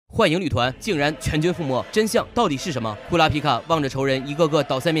幻影旅团竟然全军覆没，真相到底是什么？库拉皮卡望着仇人一个个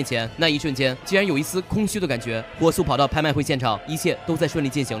倒在面前，那一瞬间竟然有一丝空虚的感觉，火速跑到拍卖会现场，一切都在顺利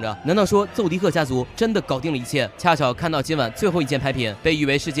进行着。难道说奏迪克家族真的搞定了一切？恰巧看到今晚最后一件拍品，被誉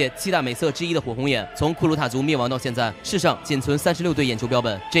为世界7大美色之一的火红眼，从库鲁塔族灭亡到现在，世上仅存36对眼球标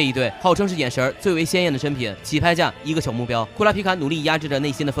本，这一对号称是眼神最为鲜艳的珍品，起拍价1个小目标。库拉皮卡努力压制着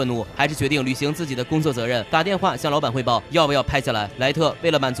内心的愤怒，还是决定履行自己的工作责任，打电话向老板汇报要不要拍下来。莱特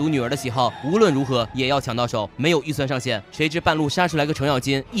为了满足女儿的喜好，无论如何也要抢到手，没有预算上限。谁知半路杀出来个程咬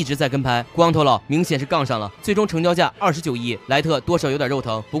金，一直在跟拍，光头佬明显是杠上了。最终成交价29亿，莱特多少有点肉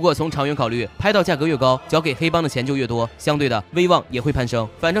疼。不过从长远考虑，拍到价格越高，交给黑帮的钱就越多，相对的威望也会攀升。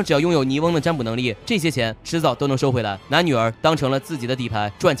反正只要拥有泥翁的占卜能力，这些钱迟早都能收回来。拿女儿当成了自己的底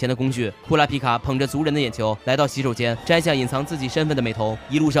牌，赚钱的工具。库拉皮卡捧着族人的眼球，来到洗手间，摘下隐藏自己身份的美瞳，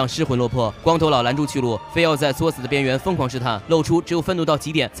一路上失魂落魄。光头佬拦住去路，非要在作死的边缘疯狂试探，露出只有愤怒到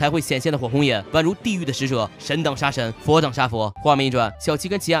极点才会显现的火红眼，宛如地狱的使者，神挡杀神，佛挡杀佛。画面一转，小琪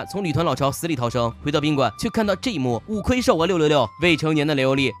跟奇亚从旅团老巢死里逃生，回到宾馆，却看到这一幕，五亏受我666，未成年的雷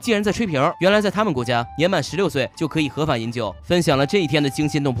欧利竟然在吹瓶。原来在他们国家，年满16岁就可以合法饮酒。分享了这一天的惊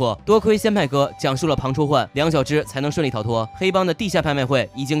心动魄，多亏仙派哥讲述了庞抽换2小只才能顺利逃脱。黑帮的地下拍卖会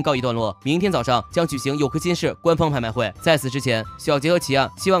已经告一段落，明天早上将举行有颗金市官方拍卖会。在此之前，小杰和奇亚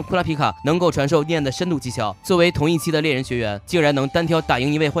希望库拉皮卡能够传授念的深度技巧。作为同一期的猎人学员，竟然能单挑打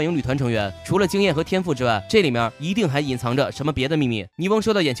赢一位幻影旅团成员，除了经验和天赋之外，这里面一定还隐藏着什么别的秘密。泥翁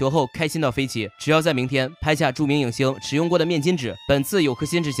收到眼球后开心到飞起，只要在明天拍下著名影星使用过的面巾纸，本次有颗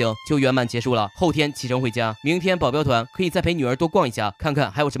心之行就圆满结束了。后天启程回家，明天保镖团可以再陪女儿多逛一下，看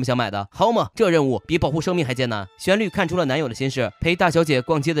看还有什么想买的。好嘛，这任务比保护生命还艰难。旋律看出了男友的心事，陪大小姐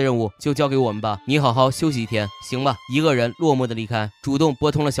逛街的任务就交给我们吧，你好好休息一天，行吧？一个人落寞的离开，主动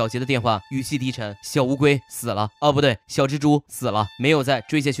拨通了小杰的电话，语气低沉：小乌龟死了，哦不对，小蜘蛛死了，没有再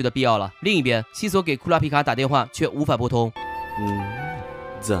追下去的必要了。另一边，西索给库拉皮卡打电话却无法拨通。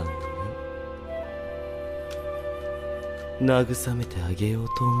残念。慰めてあげよう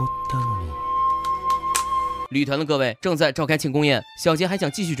と思ったのに。旅团的各位正在召开庆功宴，小杰还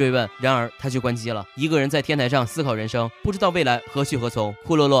想继续追问，然而他却关机了。一个人在天台上思考人生，不知道未来何去何从。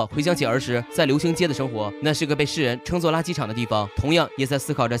库洛洛回想起儿时在流星街的生活，那是个被世人称作垃圾场的地方，同样也在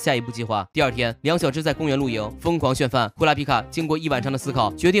思考着下一步计划。第二天，2小只在公园露营，疯狂炫饭。库拉皮卡经过1晚上的思考，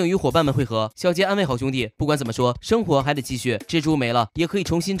决定与伙伴们会合。小杰安慰好兄弟，不管怎么说，生活还得继续，蜘蛛没了也可以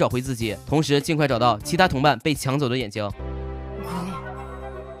重新找回自己，同时尽快找到其他同伴被抢走的眼睛。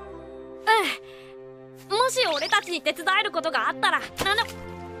もし俺たちに手伝えることがあったらこんな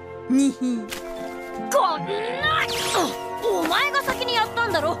お前が先にやった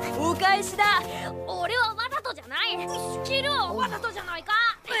んだろ。お返しだ。俺はわざとじゃない。キルはわざとじゃないか。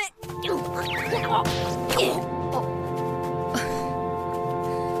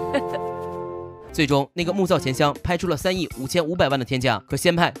最终，那个木造钱箱拍出了3亿5500万的天价，可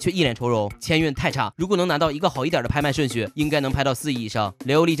仙派却一脸愁容，签运太差。如果能拿到一个好一点的拍卖顺序，应该能拍到4亿以上。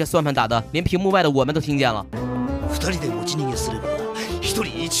雷欧利这算盘打的，连屏幕外的我们都听见了。2人で持ち逃げすれば1人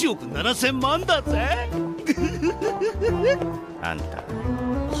1億7000万だぜ。あんた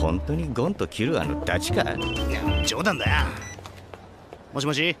本当にゴンとキルアのダチか？冗談だよ。もし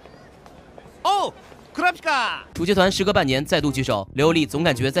もし。哦。库拉皮卡，主角团时隔半年再度聚首，雷欧利总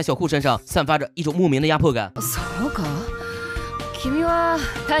感觉在小库身上散发着一种莫名的压迫感。そうか？君は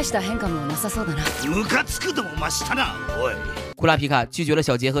大した変化もなさそうだな。ムカつくでも増したな、おい。库拉皮卡拒绝了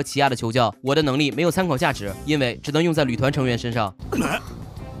小杰和奇亚的求教，我的能力没有参考价值，因为只能用在旅团成员身上。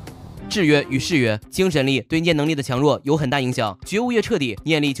制约与誓约，精神力对念能力的强弱有很大影响，觉悟越彻底，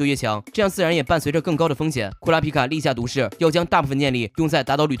念力就越强，这样自然也伴随着更高的风险。库拉皮卡立下毒誓，要将大部分念力用在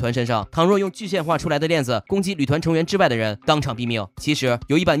打倒旅团身上，倘若用具现化出来的链子攻击旅团成员之外的人，当场毙命。其实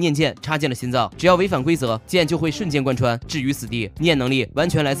有一把念剑插进了心脏，只要违反规则，剑就会瞬间贯穿，置于死地。念能力完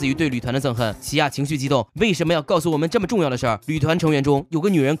全来自于对旅团的憎恨。奇亚情绪激动，为什么要告诉我们这么重要的事儿？旅团成员中有个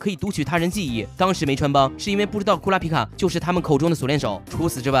女人可以读取他人记忆，当时没穿帮是因为不知道库拉皮卡就是他们口中的锁链手。除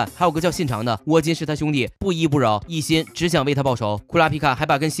此之外，还有个叫信长的，沃金是他兄弟，不依不饶，一心只想为他报仇。库拉皮卡还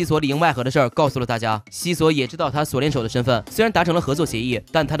把跟西索里应外合的事儿告诉了大家，西索也知道他锁链手的身份，虽然达成了合作协议，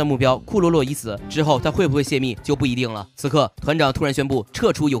但他的目标库洛洛已死，之后他会不会泄密就不一定了。此刻团长突然宣布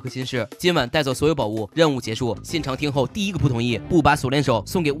撤出有颗心事，今晚带走所有宝物，任务结束。信长听后第一个不同意，不把锁链手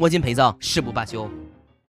送给沃金陪葬，誓不罢休。